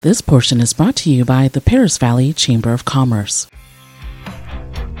This portion is brought to you by the Perris Valley Chamber of Commerce.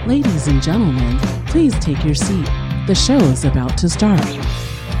 Ladies and gentlemen, please take your seat. The show is about to start.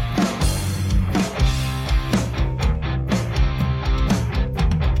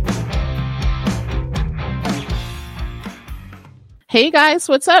 Hey guys,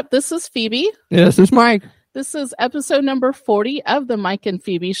 what's up? This is Phoebe. Yeah, this is Mike. This is episode number 40 of the Mike and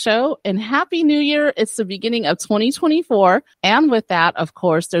Phoebe Show. And Happy New Year. It's the beginning of 2024. And with that, of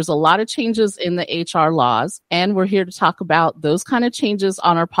course, there's a lot of changes in the HR laws. And we're here to talk about those kind of changes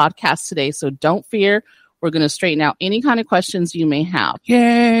on our podcast today. So don't fear. We're going to straighten out any kind of questions you may have.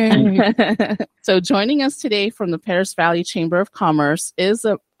 Yay! So joining us today from the Perris Valley Chamber of Commerce is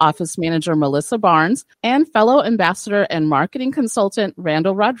Office Manager Melissa Barnes and fellow ambassador and marketing consultant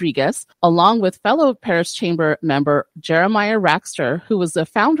Randall Rodriguez, along with fellow Perris Chamber member Jeremiah Raxter, who was the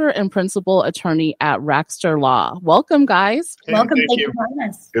founder and principal attorney at Raxter Law. Welcome, guys. Welcome. Thank you for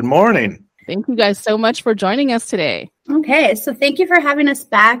having us. Good morning. Thank you guys so much for joining us today. Okay, so thank you for having us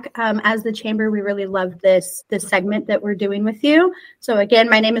back. As the Chamber, we really love this segment that we're doing with you. So again,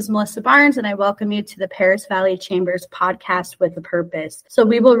 my name is Melissa Barnes, and I welcome you to the Perris Valley Chamber's podcast with a purpose. So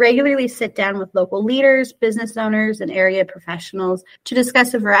we will regularly sit down with local leaders, business owners, and area professionals to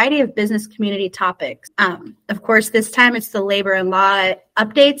discuss a variety of business community topics. Of course, this time it's the labor and law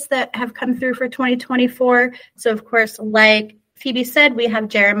updates that have come through for 2024. So of course, like Phoebe said, we have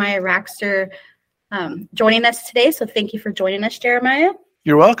Jeremiah Raxter joining us today. So thank you for joining us, Jeremiah.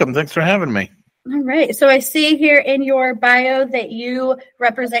 You're welcome. Thanks for having me. All right. So I see here in your bio that you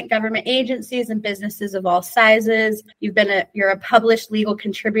represent government agencies and businesses of all sizes. You're a published legal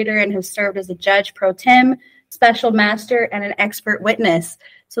contributor and have served as a judge pro tem, special master, and an expert witness.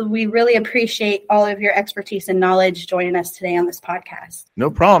 So we really appreciate all of your expertise and knowledge joining us today on this podcast.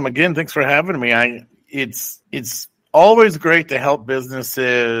 No problem. Again, thanks for having me. It's always great to help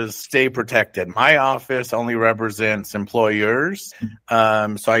businesses stay protected. My office only represents employers,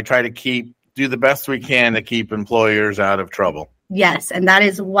 so I try to do the best we can to keep employers out of trouble. Yes, and that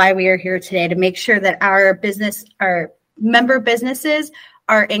is why we are here today, to make sure that our member businesses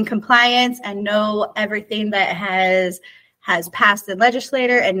are in compliance and know everything that has passed the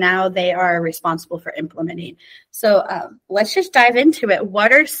legislature, and now they are responsible for implementing. So let's just dive into it.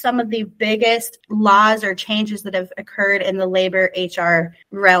 What are some of the biggest laws or changes that have occurred in the labor HR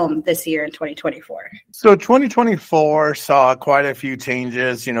realm this year in 2024? So 2024 saw quite a few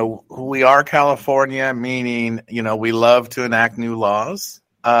changes. We are California, meaning, we love to enact new laws,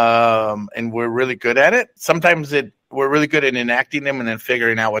 and we're really good at it. Sometimes we're really good at enacting them and then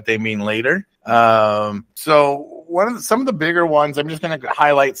figuring out what they mean later. So some of the bigger ones, I'm just going to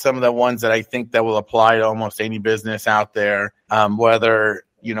highlight some of the ones that I think that will apply to almost any business out there, whether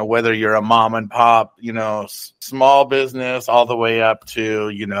you're a mom and pop, small business, all the way up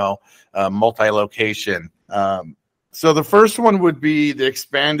to, multi-location. So the first one would be the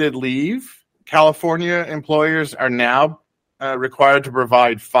expanded leave. California employers are now required to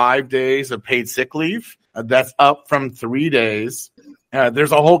provide 5 days of paid sick leave. That's up from 3 days.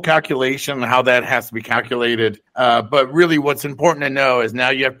 There's a whole calculation on how that has to be calculated. But really what's important to know is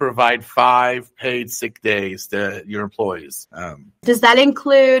now you have to provide 5 paid sick days to your employees. Does that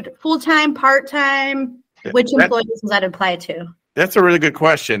include full-time, part-time? Which employees does that apply to? That's a really good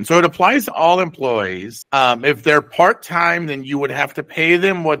question. So it applies to all employees. If they're part-time, then you would have to pay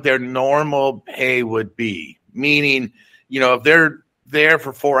them what their normal pay would be. Meaning, if they're there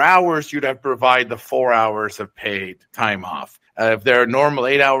for 4 hours, you'd have to provide the 4 hours of paid time off. If they're a normal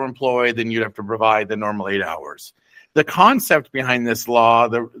 8-hour employee, then you'd have to provide the normal 8 hours. The concept behind this law,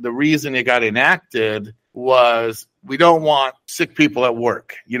 the reason it got enacted was we don't want sick people at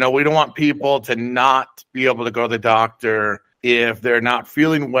work. We don't want people to not be able to go to the doctor if they're not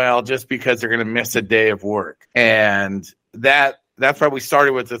feeling well just because they're going to miss a day of work. And that's why we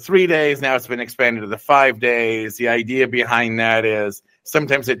started with the 3 days. Now it's been expanded to the 5 days. The idea behind that is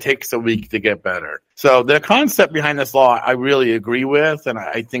sometimes it takes a week to get better. So the concept behind this law, I really agree with, and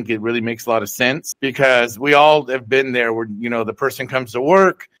I think it really makes a lot of sense because we all have been there where, the person comes to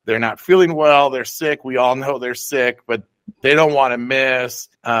work, they're not feeling well, they're sick. We all know they're sick, but they don't want to miss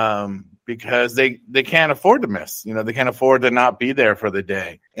because they can't afford to miss. They can't afford to not be there for the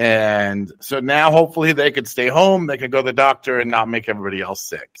day. And so now hopefully they could stay home, they could go to the doctor and not make everybody else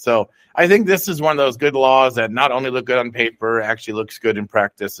sick. So I think this is one of those good laws that not only look good on paper, actually looks good in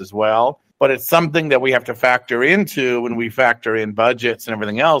practice as well. But it's something that we have to factor into when we factor in budgets and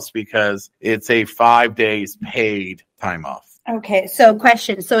everything else because it's a 5 days paid time off. Okay, so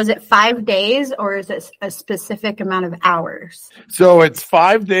question. So is it 5 days or is it a specific amount of hours? So it's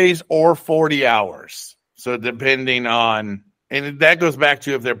 5 days or 40 hours. So depending on and that goes back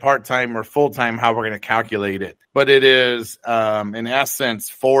to if they're part-time or full-time, how we're going to calculate it. But it is, in essence,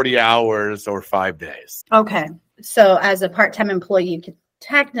 40 hours or 5 days. Okay. So as a part-time employee, you could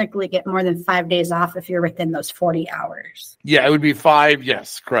technically get more than 5 days off if you're within those 40 hours. Yeah, it would be 5.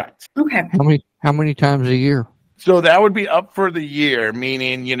 Yes, correct. Okay. How many times a year? So that would be up for the year,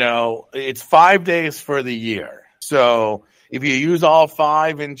 meaning, it's 5 days for the year. So if you use all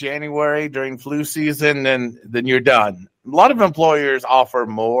 5 in January during flu season, then you're done. A lot of employers offer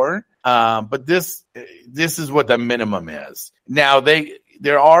more, but this is what the minimum is. Now,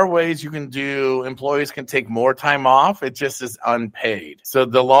 there are ways you can do, employees can take more time off. It just is unpaid. So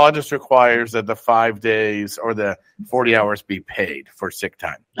the law just requires that the 5 days or the 40 hours be paid for sick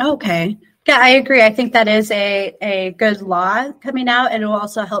time. Okay. Yeah, I agree. I think that is a good law coming out, and it will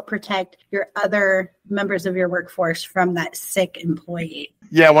also help protect your other members of your workforce from that sick employee.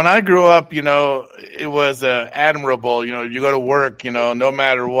 Yeah, when I grew up, it was admirable. You go to work, no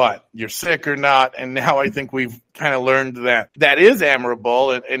matter what, you're sick or not. And now I think we've kind of learned that is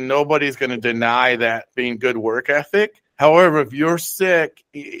admirable, and nobody's going to deny that being good work ethic. However, if you're sick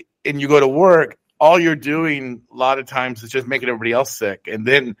and you go to work, all you're doing a lot of times is just making everybody else sick. And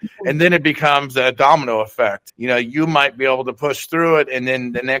then it becomes a domino effect. You might be able to push through it. And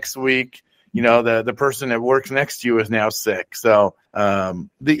then the next week, the person that works next to you is now sick. So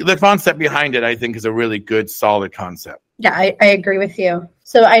the concept behind it, I think, is a really good, solid concept. Yeah, I agree with you.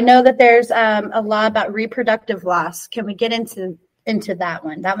 So I know that there's a law about reproductive loss. Can we get into that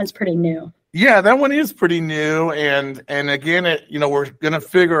one? That one's pretty new. Yeah, that one is pretty new, and again, we're going to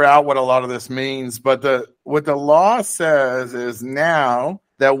figure out what a lot of this means. But what the law says is now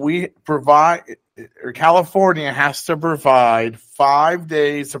that California has to provide 5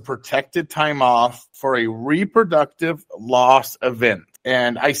 days of protected time off for a reproductive loss event.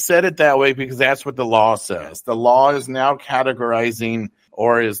 And I said it that way because that's what the law says. The law is now categorizing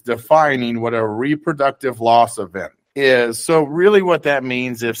or is defining what a reproductive loss event is. So really what that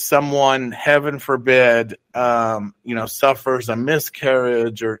means, if someone, heaven forbid, suffers a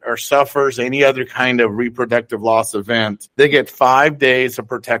miscarriage or suffers any other kind of reproductive loss event, they get 5 days of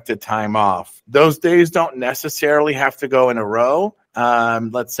protected time off. Those days don't necessarily have to go in a row.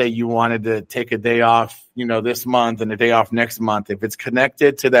 Let's say you wanted to take a day off, this month and a day off next month. If it's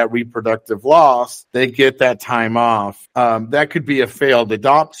connected to that reproductive loss, they get that time off. That could be a failed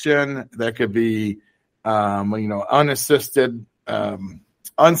adoption. That could be unassisted,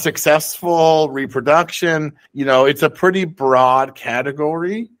 unsuccessful reproduction. It's a pretty broad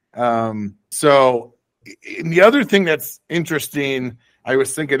category. So the other thing that's interesting, I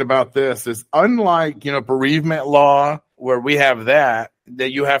was thinking about this, is unlike, bereavement law, where we have that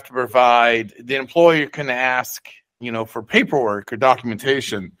you have to provide, the employer can ask, for paperwork or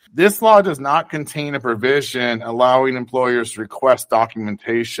documentation. This law does not contain a provision allowing employers to request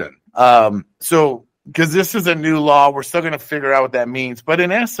documentation. Because this is a new law, we're still going to figure out what that means. But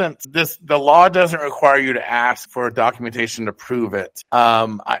in essence, the law doesn't require you to ask for documentation to prove it.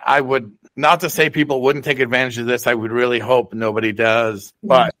 I would, not to say people wouldn't take advantage of this, I would really hope nobody does.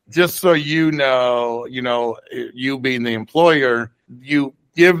 But just so you know, you being the employer, you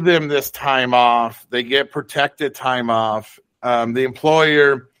give them this time off. They get protected time off. The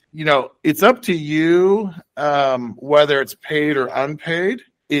employer, it's up to you whether it's paid or unpaid.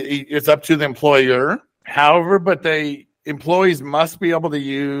 It's up to the employer. However, but employees must be able to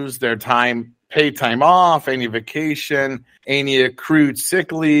use their paid time off, any vacation, any accrued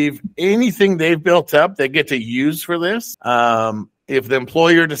sick leave, anything they've built up, they get to use for this. If the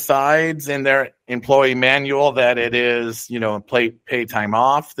employer decides in their employee manual that it is, paid time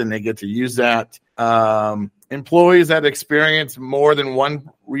off, then they get to use that. Employees that experience more than one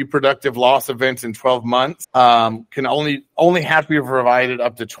reproductive loss event in 12 months can only have to be provided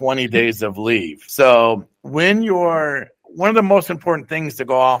up to 20 days of leave. So one of the most important things, to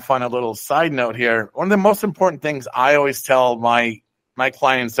go off on a little side note here, one of the most important things I always tell my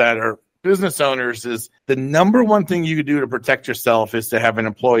clients that are business owners is the number one thing you can do to protect yourself is to have an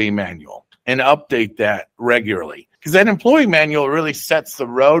employee manual and update that regularly. Because that employee manual really sets the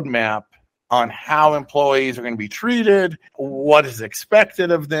roadmap on how employees are going to be treated, what is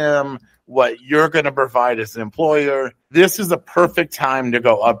expected of them, what you're going to provide as an employer. This is the perfect time to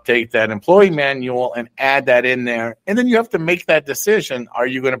go update that employee manual and add that in there. And then you have to make that decision. Are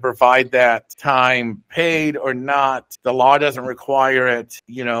you going to provide that time paid or not? The law doesn't require it.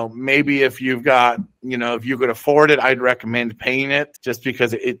 Maybe if you've got, if you could afford it, I'd recommend paying it just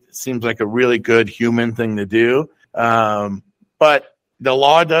because it seems like a really good human thing to do. But the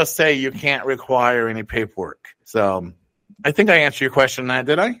law does say you can't require any paperwork. So I think I answered your question on that,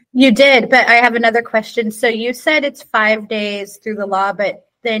 did I? You did, but I have another question. So you said it's 5 days through the law, but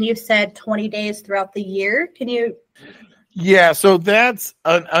then you said 20 days throughout the year. Can you? Yeah, so that's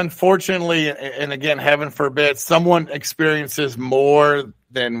unfortunately, and again, heaven forbid, someone experiences more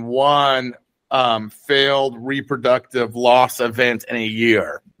than one failed reproductive loss event in a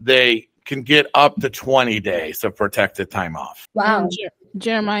year. They can get up to 20 days of protected time off. Wow.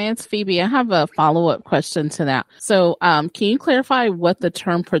 Jeremiah, it's Phoebe. I have a follow-up question to that. So can you clarify what the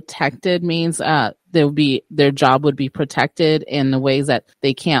term protected means? Their job would be protected in the ways that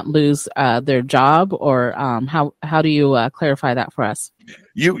they can't lose their job, or how do you clarify that for us?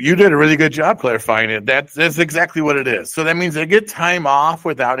 You did a really good job clarifying it. That's exactly what it is. So that means they get time off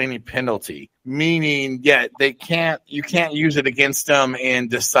without any penalty, meaning, you can't use it against them in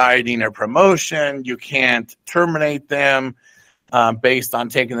deciding a promotion. You can't terminate them based on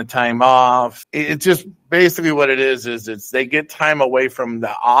taking the time off. It's just basically what it is it's they get time away from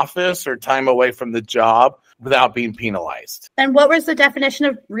the office or time away from the job without being penalized. And what was the definition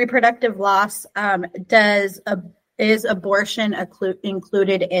of reproductive loss? Is abortion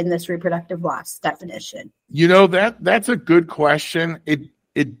included in this reproductive loss definition? That's a good question.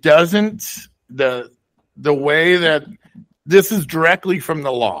 It doesn't, the way that this is directly from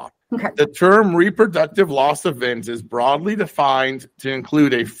the law. Okay. The term reproductive loss event is broadly defined to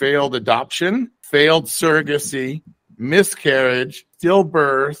include a failed adoption, failed surrogacy, miscarriage,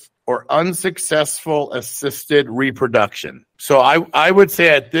 stillbirth, or unsuccessful assisted reproduction. So I would say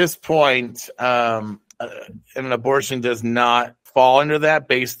at this point, an abortion does not fall under that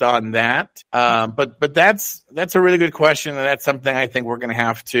based on that. But that's a really good question, and that's something I think we're going to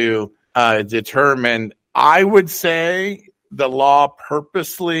have to determine. I would say the law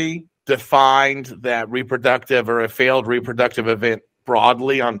purposely defined that reproductive or a failed reproductive event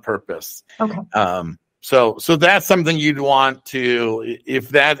broadly on purpose. Okay. So that's something you'd want to, if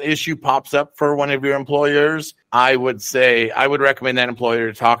that issue pops up for one of your employers, I would recommend that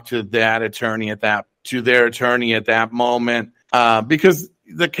employer to talk to their attorney at that moment, because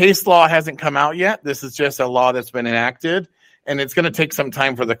the case law hasn't come out yet. This is just a law that's been enacted, and it's going to take some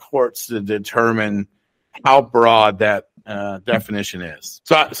time for the courts to determine how broad that definition is.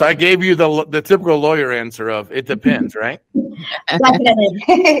 So I gave you the typical lawyer answer of it depends, right?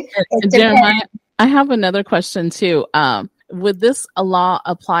 Definitely. Jeremiah, I have another question too. Would this law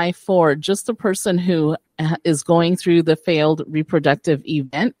apply for just the person who is going through the failed reproductive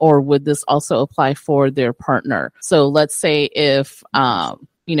event, or would this also apply for their partner? So let's say if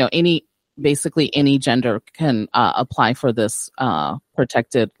any gender can apply for this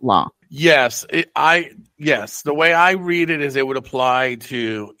protected law. Yes, the way I read it is it would apply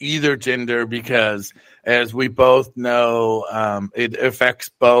to either gender because, as we both know, it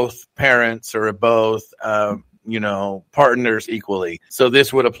affects both parents or both partners equally. So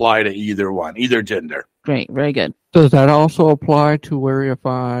this would apply to either gender. Great, very good. Does that also apply to where if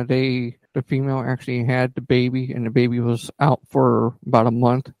the female actually had the baby and the baby was out for about a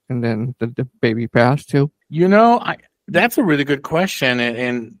month and then the baby passed too? That's a really good question,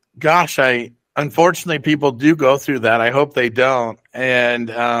 and gosh, unfortunately people do go through that. I hope they don't. And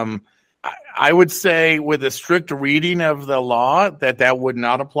I would say with a strict reading of the law that would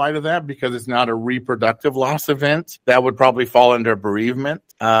not apply to that because it's not a reproductive loss event. That would probably fall under bereavement.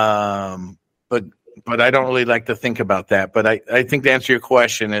 But I don't really like to think about that. But I think the answer to your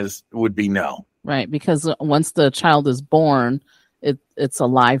question would be no. Right, because once the child is born, it's a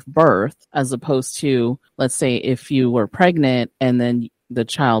live birth, as opposed to, let's say, if you were pregnant and then the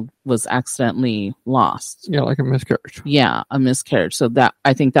child was accidentally lost. Yeah, like a miscarriage. Yeah, a miscarriage. So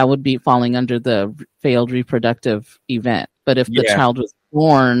I think that would be falling under the failed reproductive event. But if the child was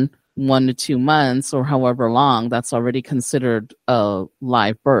born 1 to 2 months or however long, that's already considered a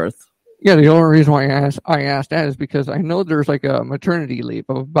live birth. Yeah, the only reason why I asked that is because I know there's like a maternity leave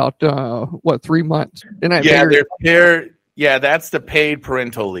of about 3 months. That's the paid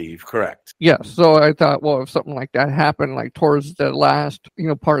parental leave, correct? Yeah, so I thought, well, if something like that happened, like towards the last,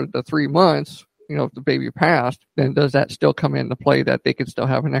 part of the 3 months, if the baby passed, then does that still come into play that they could still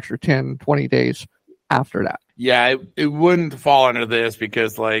have an extra 10, 20 days after that? Yeah, it wouldn't fall under this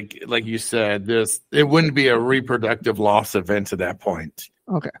because, like you said, it wouldn't be a reproductive loss event at that point.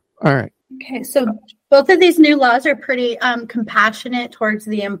 Okay, all right. Okay, so both of these new laws are pretty compassionate towards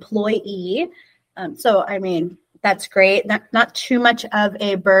the employee. That's great. Not too much of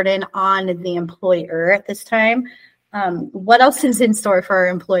a burden on the employer at this time. What else is in store for our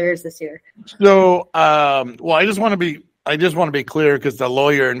employers this year? So, I just want to be I just want to be clear because the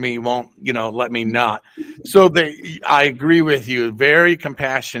lawyer in me won't, let me not. So I agree with you. Very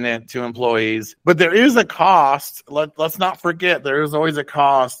compassionate to employees, but there is a cost. Let's not forget there is always a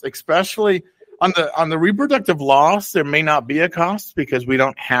cost, especially on the reproductive loss. There may not be a cost because we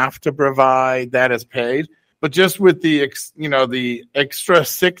don't have to provide that as paid. But just with the extra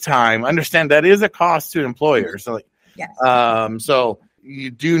sick time, understand that is a cost to employers. So, yes. So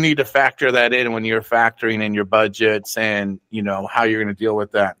you do need to factor that in when you're factoring in your budgets and, how you're going to deal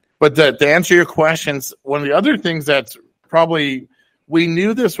with that. But to answer your questions, one of the other things that's probably we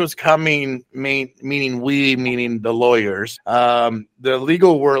knew this was coming, meaning the lawyers. The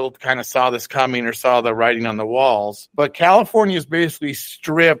legal world kind of saw this coming or saw the writing on the walls. But California has basically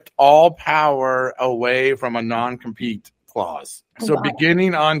stripped all power away from a non-compete clause. So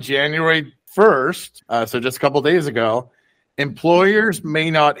beginning on January 1st, so just a couple days ago, employers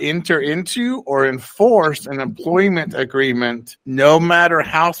may not enter into or enforce an employment agreement, no matter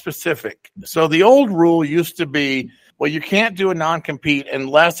how specific. So the old rule used to be, well, you can't do a non-compete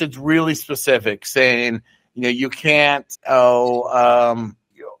unless it's really specific, saying, you can't, I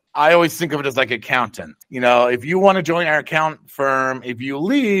always think of it as like accountant. If you want to join our accountant firm, if you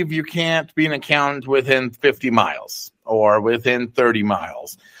leave, you can't be an accountant within 50 miles or within 30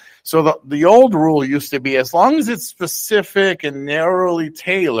 miles. So the old rule used to be as long as it's specific and narrowly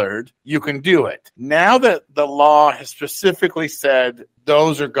tailored, you can do it. Now that the law has specifically said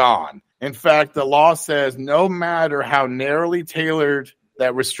those are gone. In fact, the law says no matter how narrowly tailored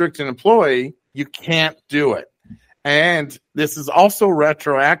that restrict an employee, you can't do it. And this is also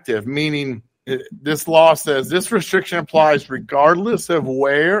retroactive, meaning this law says this restriction applies regardless of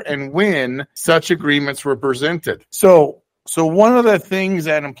where and when such agreements were presented. So one of the things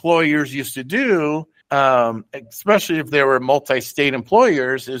that employers used to do, especially if there were multi-state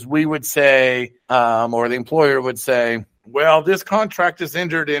employers, is we would say, or the employer would say, well, this contract is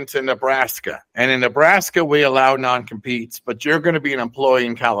entered into Nebraska. And in Nebraska, we allow non-competes, but you're going to be an employee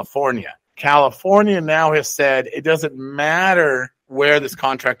in California. California now has said it doesn't matter where this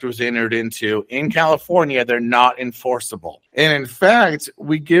contract was entered into. In California, they're not enforceable. And in fact,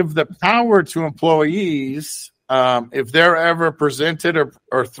 we give the power to employees. If they're ever presented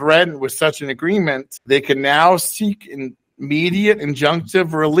or threatened with such an agreement, they can now seek immediate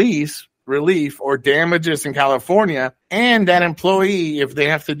injunctive relief or damages in California. And that employee, if they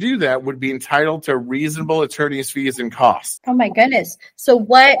have to do that, would be entitled to reasonable attorney's fees and costs. Oh my goodness. So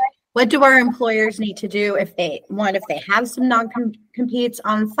what do our employers need to do if they have some non-competes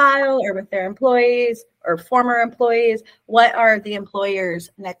on file or with their employees or former employees? What are the employers'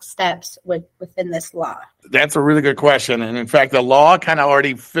 next steps within this law? That's a really good question. And in fact, the law kind of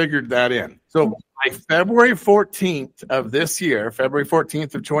already figured that in. So by February 14th of this year, February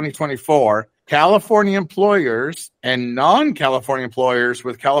 14th of 2024, California employers and non-California employers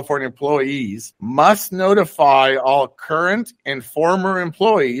with California employees must notify all current and former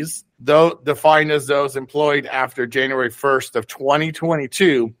employees, though defined as those employed after January 1st of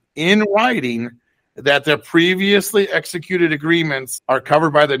 2022, in writing that their previously executed agreements are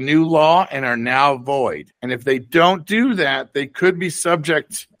covered by the new law and are now void. And if they don't do that, they could be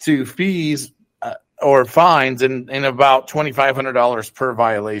subject to fees or fines in about $2,500 per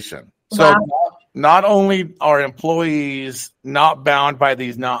violation. So not only are employees not bound by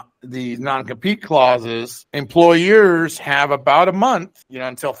these non-compete clauses, employers have about a month,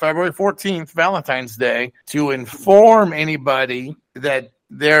 until February 14th, Valentine's Day, to inform anybody that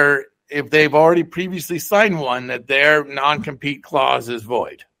if they've already previously signed one, that their non-compete clause is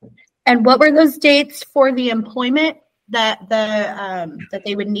void. And what were those dates for the employment that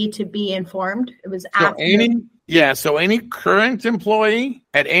they would need to be informed? It was after. So any current employee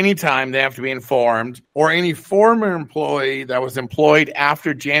at any time, they have to be informed, or any former employee that was employed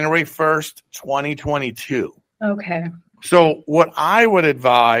after January 1st, 2022. Okay. So what I would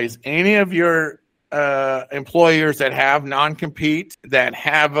advise any of your employers that have non-compete, that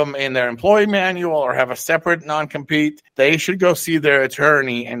have them in their employee manual or have a separate non-compete, they should go see their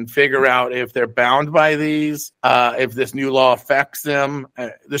attorney and figure out if they're bound by these, if this new law affects them.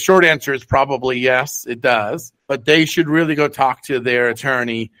 The short answer is probably yes, it does. But they should really go talk to their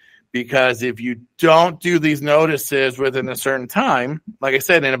attorney, because if you don't do these notices within a certain time, like I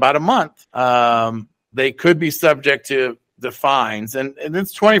said, in about a month, they could be subject to the fines. And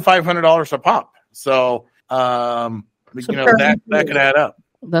it's $2,500 a pop. So, that could add up.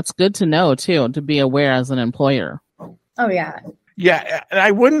 That's good to know, too, to be aware as an employer. Oh, yeah. Yeah. And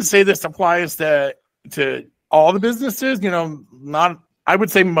I wouldn't say this applies to all the businesses, not I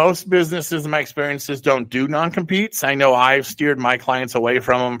would say most businesses, in my experiences, don't do non-competes. I know I've steered my clients away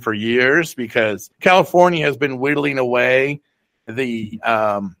from them for years because California has been whittling away the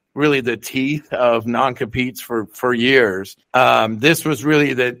really the teeth of non-competes for years. This was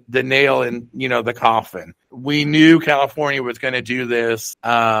really the nail in, the coffin. We knew California was going to do this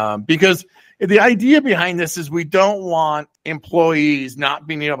because the idea behind this is we don't want employees not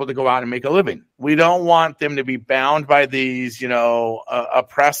being able to go out and make a living. We don't want them to be bound by these,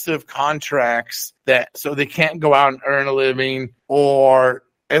 oppressive contracts so they can't go out and earn a living, or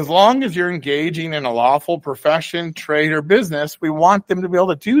as long as you're engaging in a lawful profession, trade, or business, we want them to be able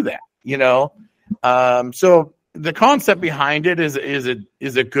to do that, So the concept behind it is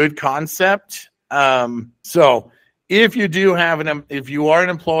a good concept. So if you are an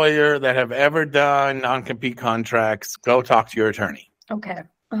employer that have ever done non-compete contracts, go talk to your attorney. Okay.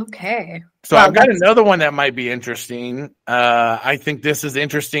 So I've got another one that might be interesting. I think this is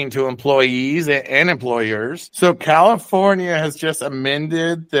interesting to employees and employers. So California has just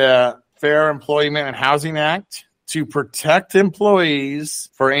amended the Fair Employment and Housing Act to protect employees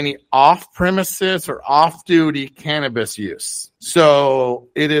for any off-premises or off-duty cannabis use. So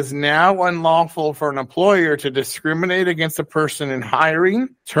it is now unlawful for an employer to discriminate against a person in hiring,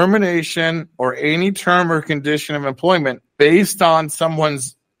 termination, or any term or condition of employment based on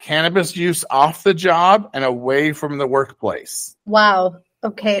someone's cannabis use off the job and away from the workplace. Wow.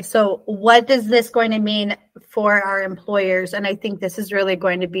 Okay. So what is this going to mean for our employers? And I think this is really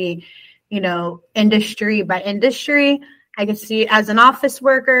going to be, industry by industry. I can see as an office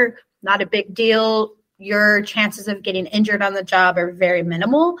worker, not a big deal. Your chances of getting injured on the job are very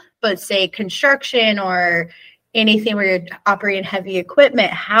minimal, but say construction or anything where you're operating heavy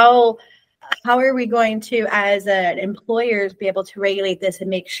equipment, how are we going to, as employers, be able to regulate this and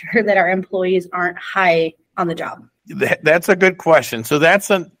make sure that our employees aren't high on the job? That's a good question. So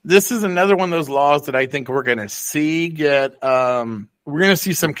this is another one of those laws that I think we're going to see we're going to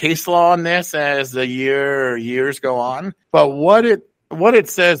see some case law on this as the years go on. But what it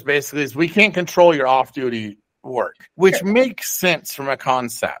says basically is we can't control your off-duty work, which makes sense from a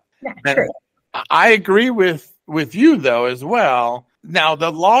concept. Yeah, true. I agree with you though as well. Now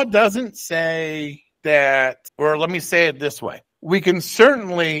the law doesn't say that, or let me say it this way.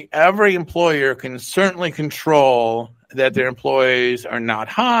 Every employer can certainly control that their employees are not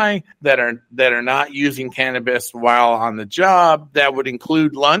high, that are not using cannabis while on the job. That would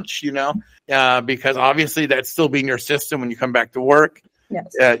include lunch, because obviously that's still being your system when you come back to work.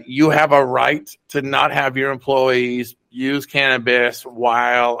 Yes. You have a right to not have your employees use cannabis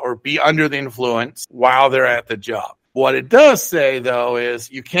or be under the influence while they're at the job. What it does say, though, is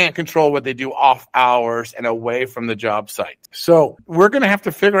you can't control what they do off hours and away from the job site. So we're going to have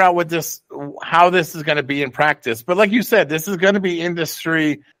to figure out how this is going to be in practice. But like you said, this is going to be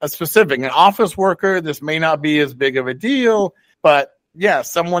industry specific. An office worker, this may not be as big of a deal, but yeah,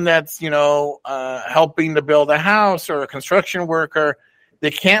 someone that's, helping to build a house, or a construction worker, they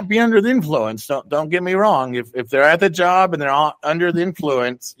can't be under the influence. Don't get me wrong. If they're at the job and they're under the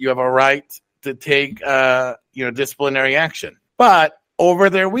influence, you have a right to take disciplinary action. But over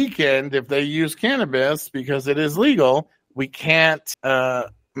their weekend, if they use cannabis because it is legal, we can't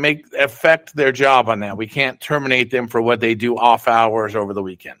affect their job on that. We can't terminate them for what they do off hours over the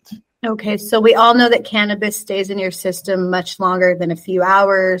weekend. Okay, so we all know that cannabis stays in your system much longer than a few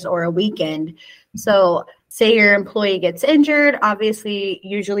hours or a weekend. So say your employee gets injured, obviously,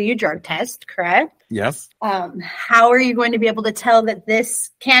 usually you drug test, correct? Yes. How are you going to be able to tell that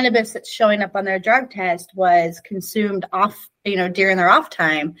this cannabis that's showing up on their drug test was consumed during their off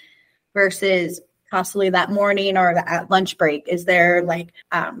time versus possibly that morning or at lunch break? Is there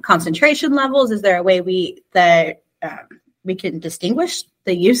concentration levels? Is there a way we can distinguish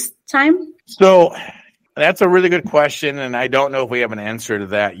the use time? So that's a really good question, and I don't know if we have an answer to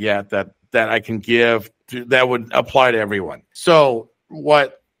that yet that I can give that would apply to everyone. So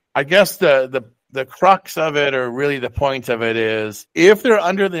what I guess the crux of it, or really the point of it, is if they're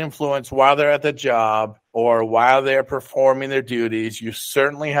under the influence while they're at the job or while they're performing their duties, you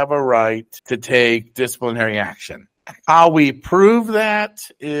certainly have a right to take disciplinary action. How we prove that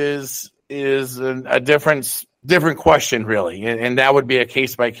is a different question, really, and that would be a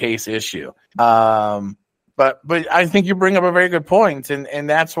case-by-case issue. But I think you bring up a very good point, and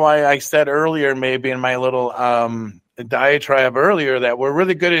that's why I said earlier, maybe in my little diatribe earlier, that we're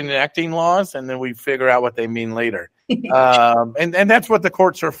really good at enacting laws, and then we figure out what they mean later. And that's what the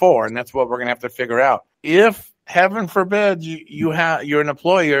courts are for, and that's what we're going to have to figure out. If heaven forbid you're an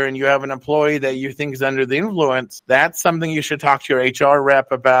employer and you have an employee that you think is under the influence, that's something you should talk to your HR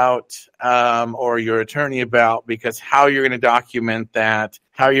rep about, or your attorney about, because how you're going to document that,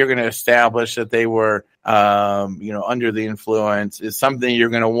 how you're going to establish that they were, under the influence is something you're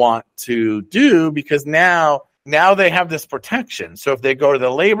going to want to do, because now they have this protection. So if they go to the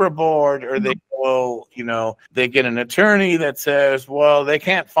labor board or they go, they get an attorney that says, well, they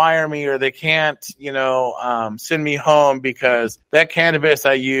can't fire me or they can't, send me home because that cannabis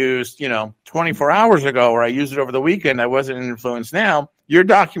I used, 24 hours ago, or I used it over the weekend, I wasn't influenced now. Your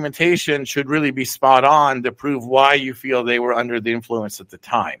documentation should really be spot on to prove why you feel they were under the influence at the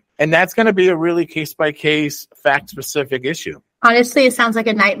time. And that's going to be a really case-by-case, fact-specific issue. Honestly, it sounds like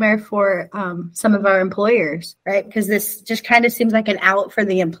a nightmare for some of our employers, right? Because this just kind of seems like an out for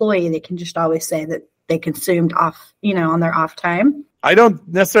the employee. They can just always say that they consumed off, on their off time. I don't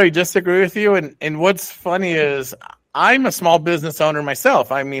necessarily disagree with you. And what's funny is I'm a small business owner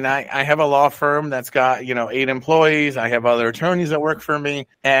myself. I mean, I have a law firm that's got, 8 employees. I have other attorneys that work for me.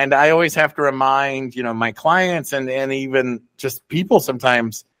 And I always have to remind, my clients and even just people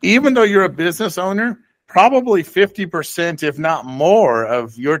sometimes, even though you're a business owner, probably 50%, if not more,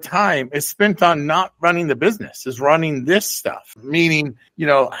 of your time is spent on not running the business, is running this stuff. Meaning,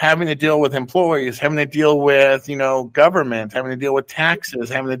 having to deal with employees, having to deal with, government, having to deal with taxes,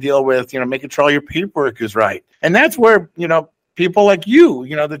 having to deal with, making sure all your paperwork is right. And that's where, people like you,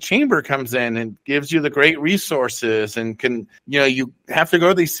 the chamber comes in and gives you the great resources and can, you have to go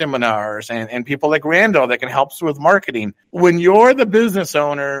to these seminars and people like Randall that can help us with marketing. When you're the business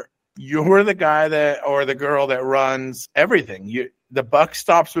owner, you're the guy or the girl that runs everything. The buck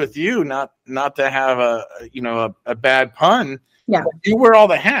stops with you, not to have a bad pun. Yeah. You wear all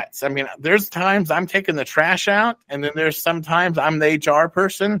the hats. I mean, there's times I'm taking the trash out, and then there's sometimes I'm the HR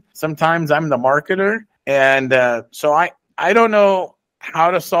person. Sometimes I'm the marketer. And so I don't know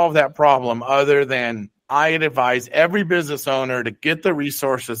how to solve that problem other than I'd advise every business owner to get the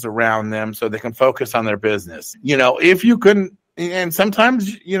resources around them so they can focus on their business. If you couldn't, and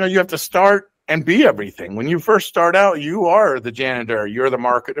sometimes, you have to start and be everything. When you first start out, you are the janitor, you're the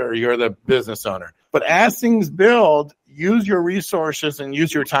marketer, you're the business owner. But as things build, use your resources and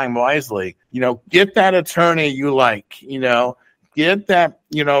use your time wisely. Get that attorney you like, get that,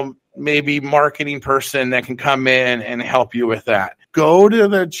 maybe marketing person that can come in and help you with that. Go to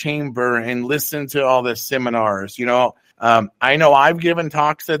the chamber and listen to all the seminars. I know I've given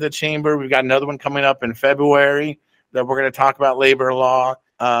talks at the chamber. We've got another one coming up in February that we're going to talk about labor law.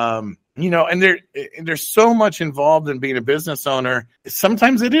 And there's so much involved in being a business owner.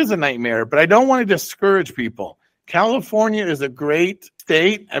 Sometimes it is a nightmare, but I don't want to discourage people. California is a great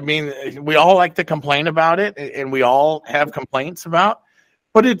state. I mean, we all like to complain about it, and we all have complaints about,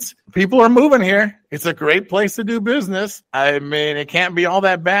 but people are moving here. It's a great place to do business. I mean, it can't be all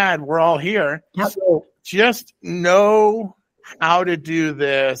that bad. We're all here. Yep. So just know how to do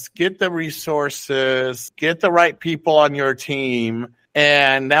this, get the resources, get the right people on your team,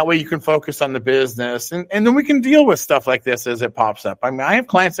 and that way you can focus on the business. And then we can deal with stuff like this as it pops up. I mean, I have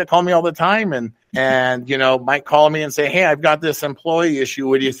clients that call me all the time and might call me and say, hey, I've got this employee issue.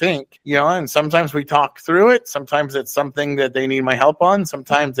 What do you think? And sometimes we talk through it. Sometimes it's something that they need my help on.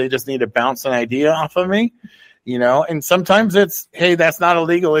 Sometimes they just need to bounce an idea off of me. And sometimes it's, hey, that's not a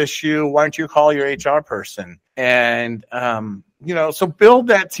legal issue. Why don't you call your HR person? And, so build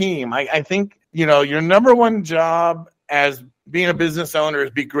that team. I think, your number one job as being a business owner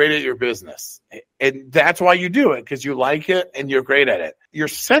is be great at your business. And that's why you do it, because you like it and you're great at it. Your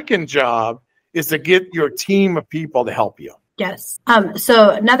second job is to get your team of people to help you. Yes.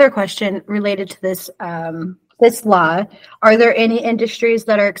 So another question related to this, this law, are there any industries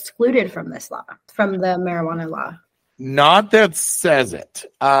that are excluded from this law, from the marijuana law? Not that says it,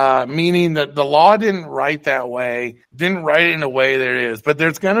 meaning that the law didn't write that way, didn't write it in a way that it is. But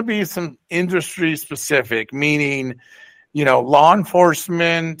there's going to be some industry specific, meaning, law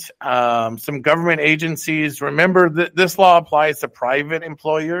enforcement, some government agencies. Remember that this law applies to private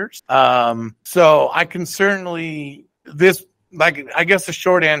employers. So I can certainly, I guess the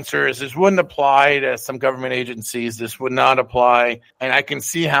short answer is this wouldn't apply to some government agencies. This would not apply. And I can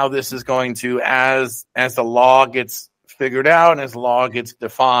see how this is going to, as the law gets figured out and as the law gets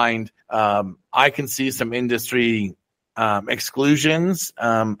defined, I can see some industry exclusions.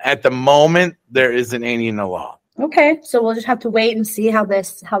 At the moment, there isn't any in the law. Okay, so we'll just have to wait and see how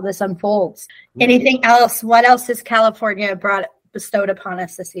this unfolds. Anything else? What else has California bestowed upon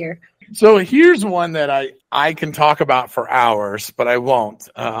us this year? So here's one that I can talk about for hours, but I won't.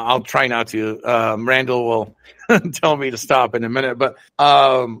 I'll try not to. Randall will tell me to stop in a minute. But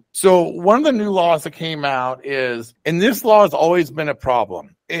so one of the new laws that came out is, and this law has always been a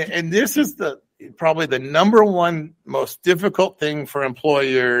problem, and this is probably the number one most difficult thing for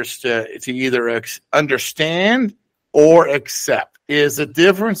employers to either understand or accept, is the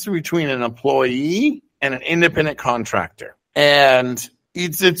difference between an employee and an independent contractor. And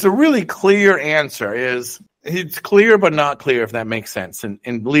it's a really clear answer. It's clear but not clear, if that makes sense,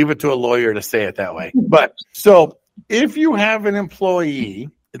 and leave it to a lawyer to say it that way. But so if you have an employee,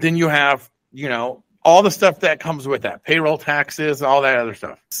 then you have, all the stuff that comes with that, payroll taxes, all that other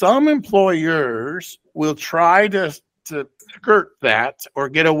stuff. Some employers will try to skirt that or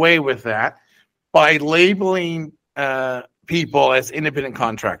get away with that by labeling people as independent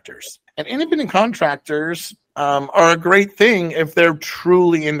contractors. And independent contractors are a great thing if they're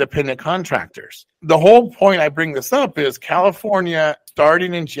truly independent contractors. The whole point I bring this up is California,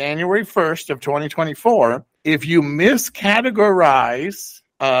 starting in January 1st of 2024, if you miscategorize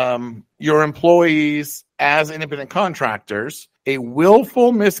your employees as independent contractors, a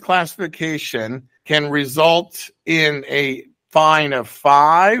willful misclassification can result in a fine of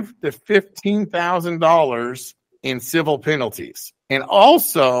 $5,000 to $15,000 in civil penalties. And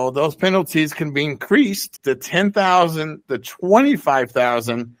also, those penalties can be increased to $10,000 to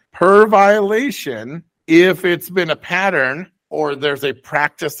 $25,000 per violation if it's been a pattern or there's a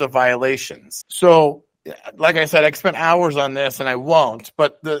practice of violations. So, like I said, I spent hours on this and I won't,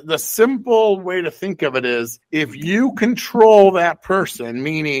 but the simple way to think of it is, if you control that person,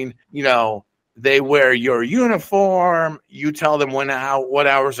 meaning, they wear your uniform, you tell them what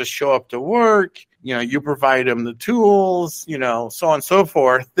hours to show up to work, you provide them the tools, so on and so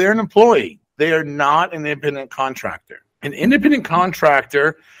forth, they're an employee. They are not an independent contractor. An independent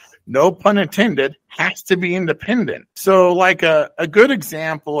contractor, no pun intended, has to be independent. So like a good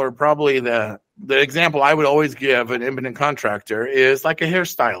example, or probably the example I would always give an independent contractor, is like a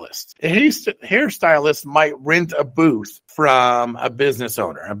hairstylist. A hairstylist might rent a booth from a business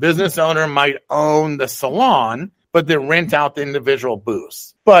owner. A business owner might own the salon, but they rent out the individual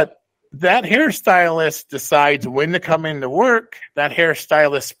booths. But that hairstylist decides when to come into work. That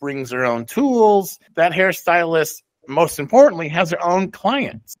hairstylist brings their own tools. That hairstylist, most importantly, has their own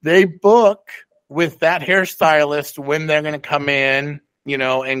clients. They book with that hairstylist when they're going to come in,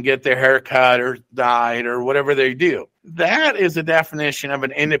 and get their hair cut or dyed or whatever they do. That is a definition of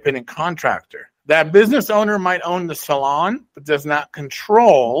an independent contractor. That business owner might own the salon, but does not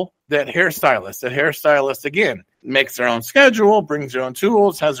control that hairstylist. That hairstylist, again, makes their own schedule, brings their own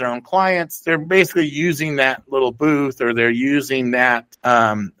tools, has their own clients. They're basically using that little booth, or they're using that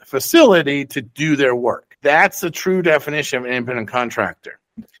facility to do their work. That's the true definition of an independent contractor.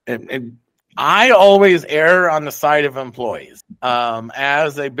 And I always err on the side of employees.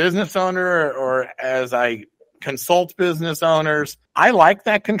 As a business owner, or as I consult business owners, I like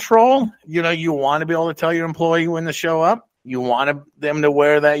that control. You want to be able to tell your employee when to show up. You want them to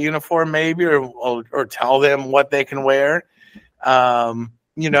wear that uniform, maybe, or tell them what they can wear.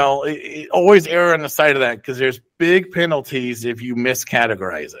 Always err on the side of that, because there's big penalties if you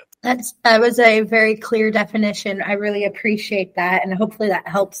miscategorize it. That was a very clear definition. I really appreciate that. And hopefully that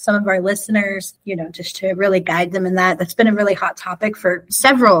helps some of our listeners, just to really guide them in that. That's been a really hot topic for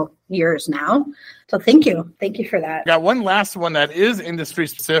several years now. So thank you. Thank you for that. Got one last one that is industry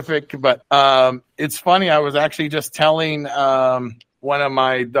specific, but it's funny. I was actually just telling one of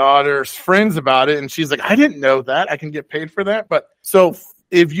my daughter's friends about it, and she's like, I didn't know that. I can get paid for that. But so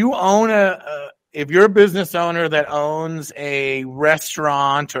if you own if you're a business owner that owns a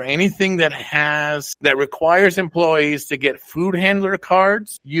restaurant or anything that requires employees to get food handler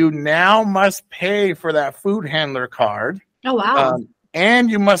cards, you now must pay for that food handler card. Oh, wow. And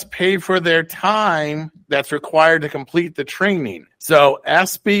you must pay for their time that's required to complete the training. So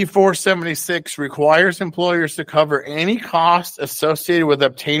SB 476 requires employers to cover any cost associated with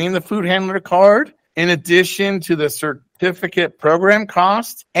obtaining the food handler card, in addition to the certificate program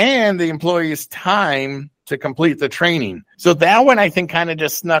cost and the employee's time to complete the training. So that one, I think, kind of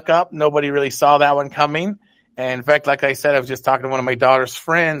just snuck up. Nobody really saw that one coming. And in fact, like I said, I was just talking to one of my daughter's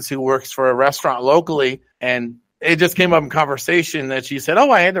friends who works for a restaurant locally, and it just came up in conversation that she said,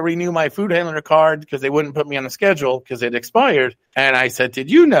 I had to renew my food handler card because they wouldn't put me on the schedule because it expired. And I said,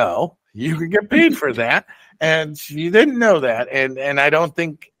 did you know you could get paid for that? And she didn't know that. And I don't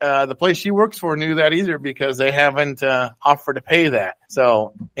think the place she works for knew that either, because they haven't offered to pay that.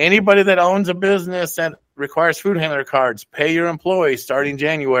 So anybody that owns a business that requires food handler cards, pay your employees starting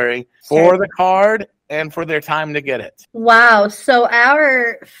January for the card and for their time to get it. Wow. So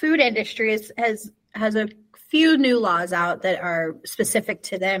our food industry has a few new laws out that are specific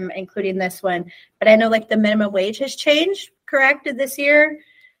to them, including this one. But I know like the minimum wage has changed, correct, this year?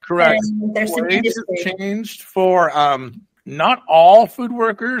 Correct. And there's some Wage industry changed for not all food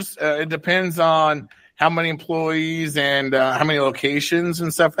workers. It depends on how many employees and how many locations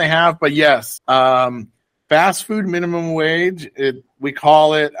and stuff they have. But yes, fast food minimum wage, we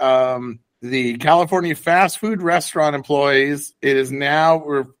call it the California Fast Food Restaurant Employees. It is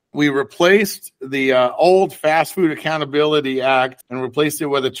now, we replaced the old Fast Food Accountability Act and replaced it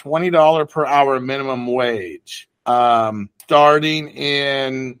with a $20 per hour minimum wage starting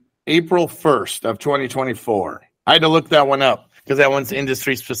in April 1st of 2024. I had to look that one up because that one's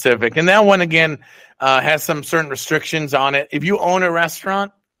industry specific. And that one, again, has some certain restrictions on it. If you own a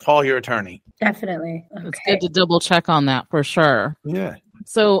restaurant, call your attorney. Definitely. Okay. It's good to double check on that for sure. Yeah.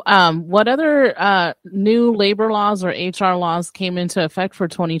 So what other new labor laws or HR laws came into effect for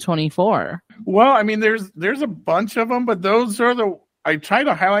 2024? Well, I mean, there's a bunch of them, but those are I try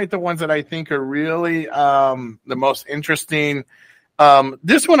to highlight the ones that I think are really the most interesting.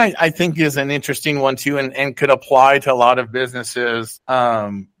 This one I think is an interesting one too, and could apply to a lot of businesses.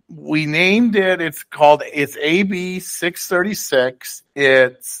 We named it. It's AB 636.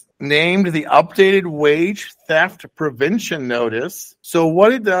 It's named the Updated Wage Theft Prevention Notice. So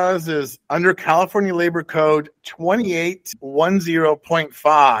what it does is under California Labor Code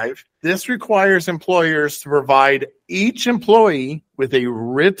 2810.5, this requires employers to provide each employee with a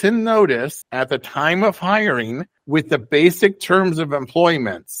written notice at the time of hiring with the basic terms of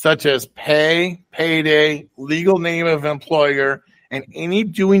employment, such as pay, payday, legal name of employer, and any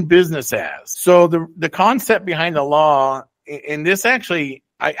doing business as. So the concept behind the law, and this actually,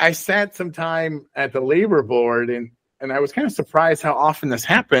 I sat some time at the labor board and I was kind of surprised how often this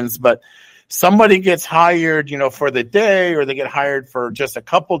happens, but somebody gets hired, for the day, or they get hired for just a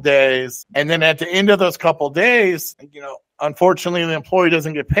couple days. And then at the end of those couple days, unfortunately, the employee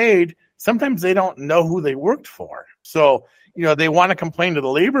doesn't get paid. Sometimes they don't know who they worked for. So, they want to complain to the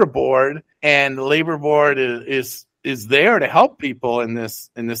labor board, and the labor board is there to help people in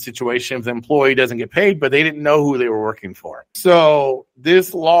this situation if the employee doesn't get paid, but they didn't know who they were working for. So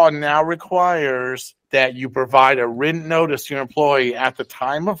this law now requires that you provide a written notice to your employee at the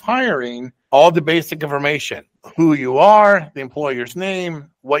time of hiring, all the basic information, who you are, the employer's name,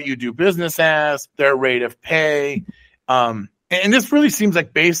 what you do business as, their rate of pay. And this really seems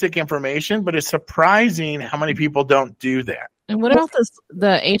like basic information, but it's surprising how many people don't do that. And what about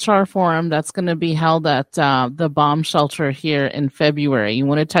the HR forum that's going to be held at the bomb shelter here in February? You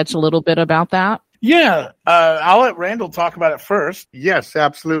want to touch a little bit about that? Yeah, I'll let Randall talk about it first. Yes,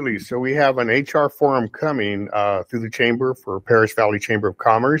 absolutely. So we have an HR forum coming through the chamber for Perris Valley Chamber of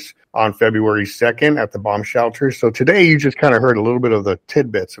Commerce on February 2nd at the bomb shelter. So today you just kind of heard a little bit of the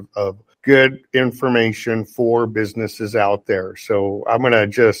tidbits of good information for businesses out there. So I'm going to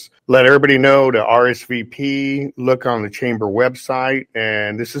just let everybody know to RSVP, look on the chamber website,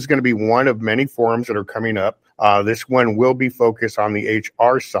 and this is going to be one of many forums that are coming up. This one will be focused on the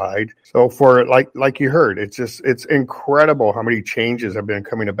HR side. So for like you heard, it's incredible how many changes have been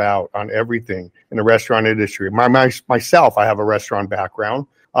coming about on everything in the restaurant industry. Myself, I have a restaurant background,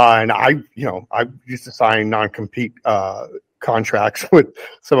 and I used to sign non-compete contracts with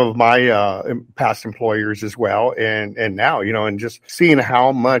some of my past employers as well, and now and just seeing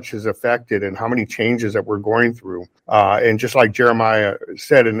how much is affected and how many changes that we're going through, and just like Jeremiah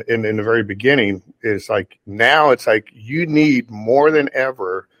said in the very beginning, is like now it's like you need more than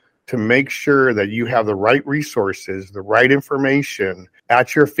ever to make sure that you have the right resources, the right information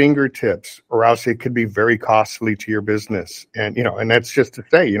at your fingertips, or else it could be very costly to your business. And and that's just to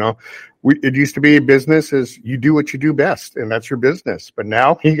say, it used to be a business as you do what you do best, and that's your business. But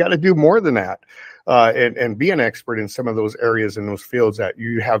now you got to do more than that, and be an expert in some of those areas in those fields that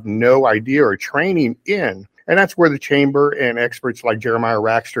you have no idea or training in. And that's where the chamber and experts like Jeremiah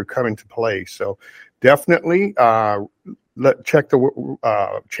Raxter come into play. So definitely check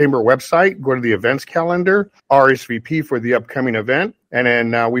the chamber website, go to the events calendar, RSVP for the upcoming event, and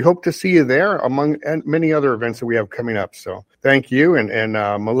then we hope to see you there among many other events that we have coming up. So thank you. And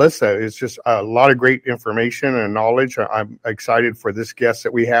Melissa, it's just a lot of great information and knowledge. I'm excited for this guest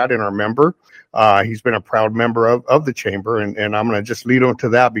that we had and our member. He's been a proud member of the chamber, and I'm going to just lead on to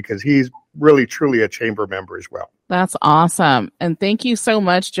that because he's really, truly a chamber member as well. That's awesome. And thank you so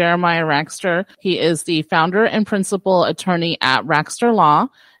much, Jeremiah Raxter. He is the founder and principal attorney at Raxter Law.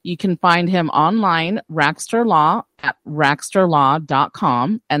 You can find him online, Raxter Law, at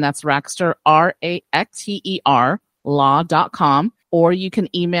raxterlaw.com. And that's Raxter, Raxter, law.com. or you can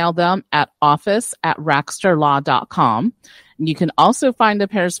email them at office@raxterlaw.com. You can also find the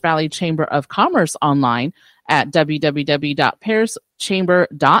Perris Valley Chamber of Commerce online at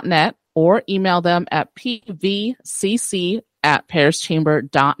www.perrischamber.net or email them at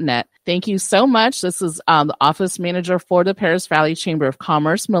pvcc@perrischamber.net. Thank you so much. This is the office manager for the Perris Valley Chamber of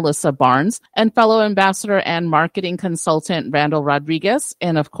Commerce, Melissa Barnes, and fellow ambassador and marketing consultant, Randall Rodriguez,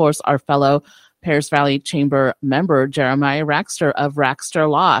 and of course, our fellow Perris Valley Chamber member, Jeremiah Raxter of Raxter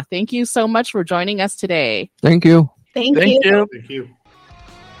Law. Thank you so much for joining us today. Thank you. Thank you. Thank you.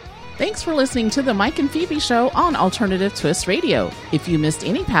 Thanks for listening to the Mike and Phoebe Show on Alternative Twist Radio. If you missed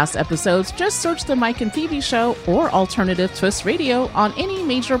any past episodes, just search the Mike and Phoebe Show or Alternative Twist Radio on any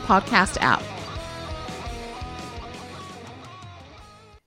major podcast app.